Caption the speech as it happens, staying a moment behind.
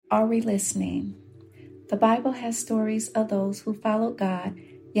Are we listening? The Bible has stories of those who followed God,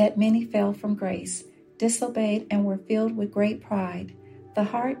 yet many fell from grace, disobeyed, and were filled with great pride. The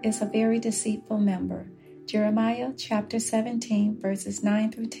heart is a very deceitful member. Jeremiah chapter 17, verses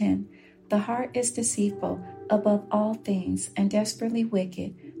 9 through 10. The heart is deceitful above all things and desperately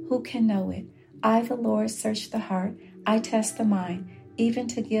wicked. Who can know it? I, the Lord, search the heart. I test the mind, even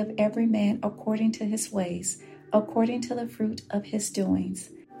to give every man according to his ways, according to the fruit of his doings.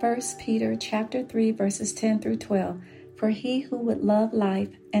 1 Peter chapter 3, verses 10 through 12. For he who would love life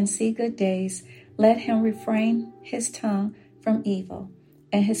and see good days, let him refrain his tongue from evil,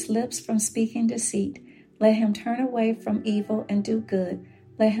 and his lips from speaking deceit. Let him turn away from evil and do good.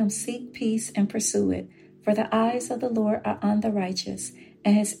 Let him seek peace and pursue it. For the eyes of the Lord are on the righteous,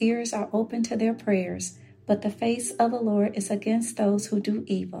 and his ears are open to their prayers. But the face of the Lord is against those who do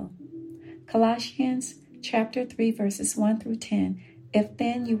evil. Colossians chapter 3, verses 1 through 10. If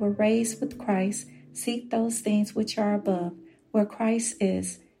then you were raised with Christ, seek those things which are above, where Christ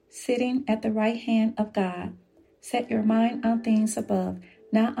is, sitting at the right hand of God. Set your mind on things above,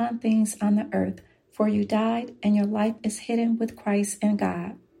 not on things on the earth, for you died, and your life is hidden with Christ in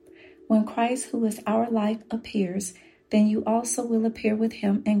God. When Christ, who is our life, appears, then you also will appear with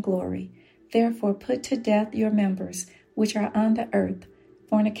him in glory. Therefore put to death your members, which are on the earth,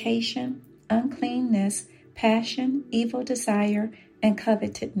 fornication, uncleanness, passion, evil desire, and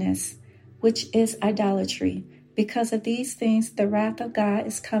covetousness, which is idolatry. Because of these things, the wrath of God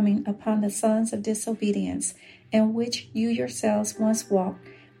is coming upon the sons of disobedience, in which you yourselves once walked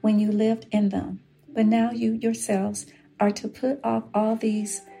when you lived in them. But now you yourselves are to put off all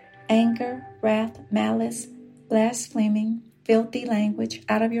these: anger, wrath, malice, blaspheming, filthy language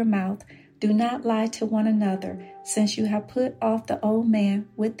out of your mouth. Do not lie to one another, since you have put off the old man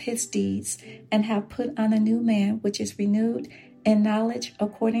with his deeds, and have put on the new man, which is renewed in knowledge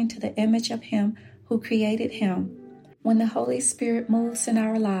according to the image of him who created him. When the Holy Spirit moves in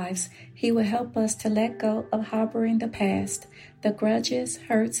our lives, he will help us to let go of harboring the past, the grudges,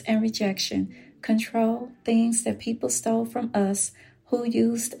 hurts, and rejection, control, things that people stole from us, who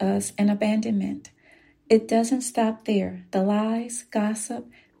used us, and abandonment. It doesn't stop there. The lies, gossip,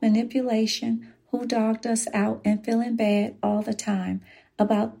 manipulation, who dogged us out and feeling bad all the time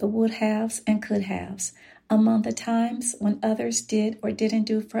about the would-haves and could-haves, among the times when others did or didn't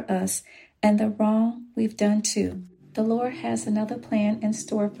do for us, and the wrong we've done too. The Lord has another plan in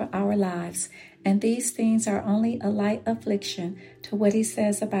store for our lives, and these things are only a light affliction to what he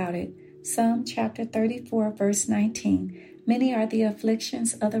says about it. Psalm chapter 34, verse 19. Many are the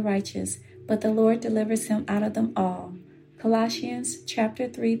afflictions of the righteous, but the Lord delivers him out of them all. Colossians chapter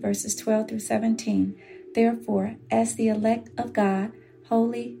 3, verses 12 through 17. Therefore, as the elect of God,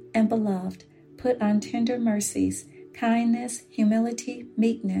 holy and beloved, put on tender mercies, kindness, humility,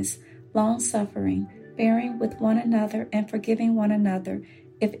 meekness, long-suffering, bearing with one another and forgiving one another.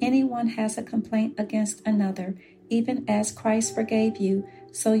 If anyone has a complaint against another, even as Christ forgave you,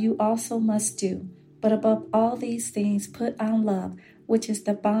 so you also must do. But above all these things, put on love, which is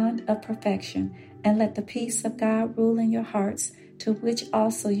the bond of perfection, and let the peace of God rule in your hearts, to which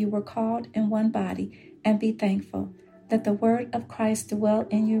also you were called in one body, and be thankful. Let the word of Christ dwell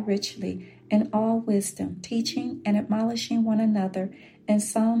in you richly, in all wisdom, teaching and admonishing one another in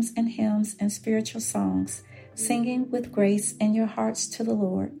psalms and hymns and spiritual songs, singing with grace in your hearts to the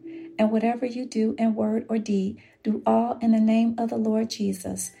Lord. And whatever you do in word or deed, do all in the name of the Lord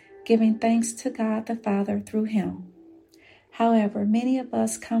Jesus, giving thanks to God the Father through him. However, many of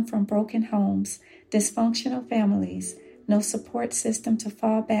us come from broken homes, dysfunctional families, no support system to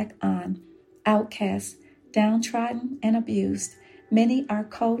fall back on, outcasts, downtrodden and abused. Many are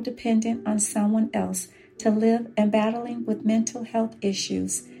codependent on someone else to live and battling with mental health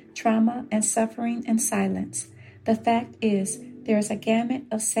issues, trauma, and suffering in silence. The fact is, there is a gamut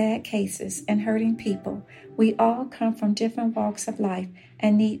of sad cases and hurting people. We all come from different walks of life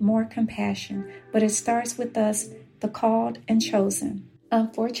and need more compassion, but it starts with us, the called and chosen.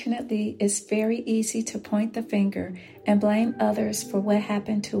 Unfortunately, it's very easy to point the finger and blame others for what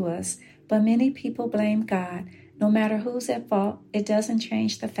happened to us, but many people blame God. No matter who's at fault, it doesn't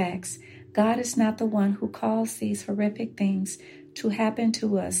change the facts. God is not the one who caused these horrific things to happen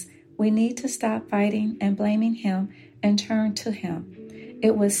to us. We need to stop fighting and blaming him and turn to him.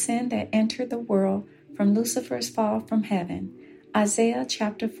 It was sin that entered the world from Lucifer's fall from heaven. Isaiah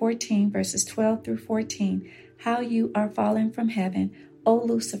chapter 14, verses 12 through 14. How you are fallen from heaven, O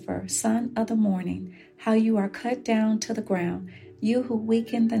Lucifer, son of the morning, how you are cut down to the ground, you who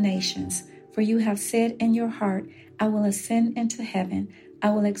weaken the nations. For you have said in your heart, I will ascend into heaven.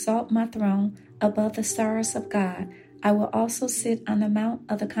 I will exalt my throne above the stars of God. I will also sit on the mount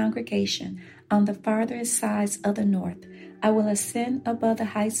of the congregation on the farthest sides of the north. I will ascend above the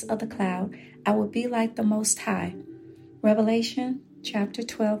heights of the cloud. I will be like the Most High. Revelation chapter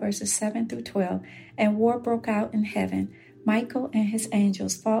 12, verses 7 through 12. And war broke out in heaven. Michael and his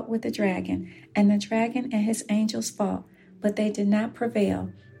angels fought with the dragon, and the dragon and his angels fought, but they did not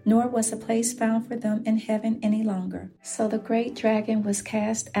prevail, nor was a place found for them in heaven any longer. So the great dragon was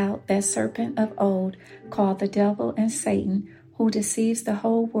cast out, that serpent of old, called the devil and Satan, who deceives the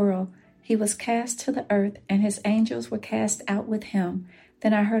whole world. He was cast to the earth, and his angels were cast out with him.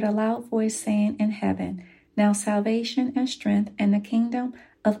 Then I heard a loud voice saying in heaven, Now salvation and strength and the kingdom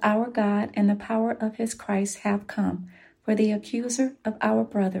of our God and the power of his Christ have come. For the accuser of our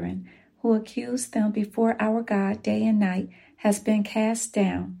brethren, who accused them before our God day and night, has been cast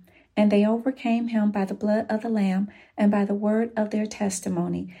down. And they overcame him by the blood of the Lamb and by the word of their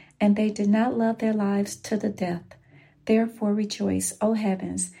testimony, and they did not love their lives to the death. Therefore rejoice, O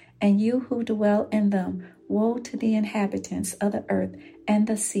heavens, and you who dwell in them. Woe to the inhabitants of the earth and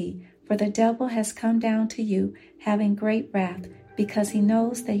the sea, for the devil has come down to you, having great wrath, because he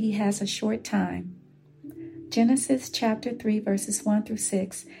knows that he has a short time. Genesis chapter 3, verses 1 through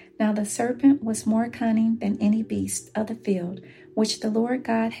 6. Now the serpent was more cunning than any beast of the field, which the Lord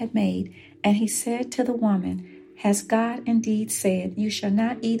God had made. And he said to the woman, Has God indeed said, You shall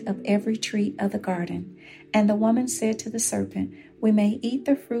not eat of every tree of the garden? And the woman said to the serpent, We may eat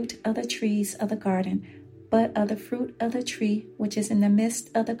the fruit of the trees of the garden, but of the fruit of the tree which is in the midst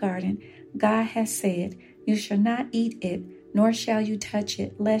of the garden, God has said, You shall not eat it, nor shall you touch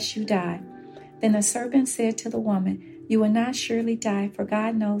it, lest you die. Then the serpent said to the woman, You will not surely die, for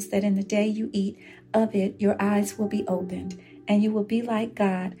God knows that in the day you eat of it, your eyes will be opened, and you will be like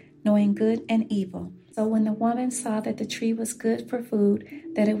God, knowing good and evil. So when the woman saw that the tree was good for food,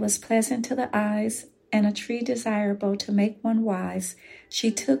 that it was pleasant to the eyes, and a tree desirable to make one wise,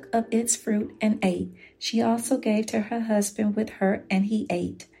 she took of its fruit and ate. She also gave to her husband with her, and he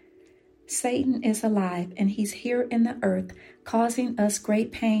ate. Satan is alive, and he's here in the earth, causing us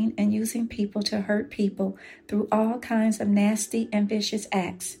great pain and using people to hurt people through all kinds of nasty and vicious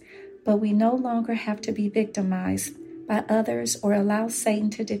acts. But we no longer have to be victimized by others or allow Satan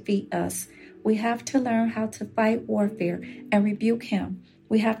to defeat us. We have to learn how to fight warfare and rebuke him.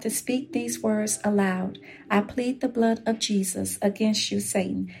 We have to speak these words aloud. I plead the blood of Jesus against you,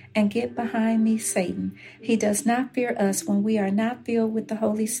 Satan, and get behind me, Satan. He does not fear us when we are not filled with the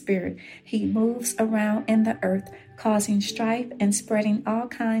Holy Spirit. He moves around in the earth, causing strife and spreading all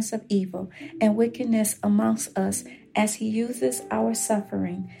kinds of evil and wickedness amongst us as he uses our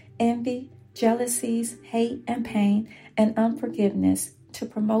suffering, envy, jealousies, hate, and pain, and unforgiveness to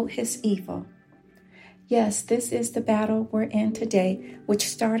promote his evil. Yes, this is the battle we're in today, which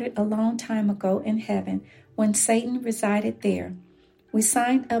started a long time ago in heaven when Satan resided there. We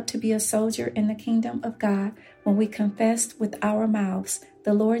signed up to be a soldier in the kingdom of God when we confessed with our mouths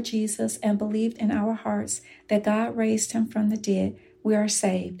the Lord Jesus and believed in our hearts that God raised him from the dead. We are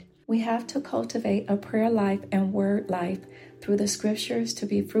saved. We have to cultivate a prayer life and word life through the scriptures to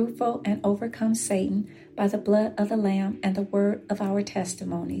be fruitful and overcome Satan by the blood of the Lamb and the word of our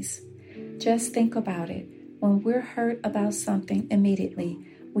testimonies. Just think about it. When we're hurt about something immediately,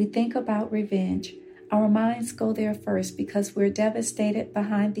 we think about revenge. Our minds go there first because we're devastated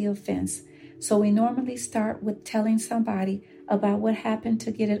behind the offense. So we normally start with telling somebody about what happened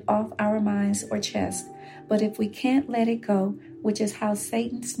to get it off our minds or chest. But if we can't let it go, which is how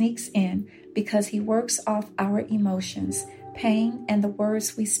Satan sneaks in because he works off our emotions, pain, and the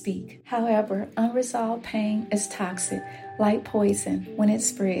words we speak. However, unresolved pain is toxic, like poison when it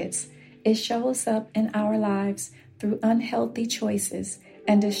spreads. It shows up in our lives through unhealthy choices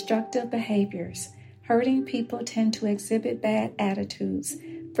and destructive behaviors. Hurting people tend to exhibit bad attitudes,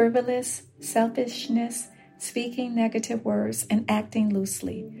 frivolous, selfishness, speaking negative words, and acting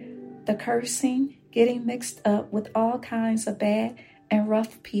loosely. The cursing, getting mixed up with all kinds of bad and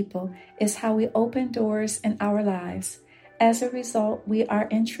rough people is how we open doors in our lives. As a result, we are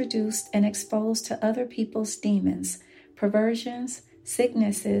introduced and exposed to other people's demons, perversions,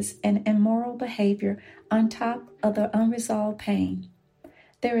 sicknesses, and immoral behavior on top of the unresolved pain.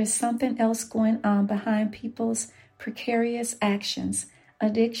 There is something else going on behind people's precarious actions,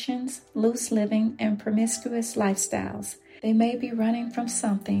 addictions, loose living, and promiscuous lifestyles. They may be running from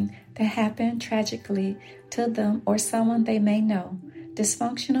something that happened tragically to them or someone they may know.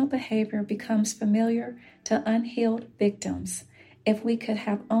 Dysfunctional behavior becomes familiar to unhealed victims. If we could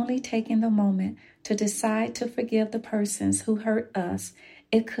have only taken the moment to decide to forgive the persons who hurt us,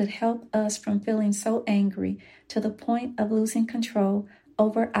 it could help us from feeling so angry to the point of losing control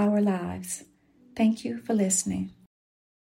over our lives. Thank you for listening.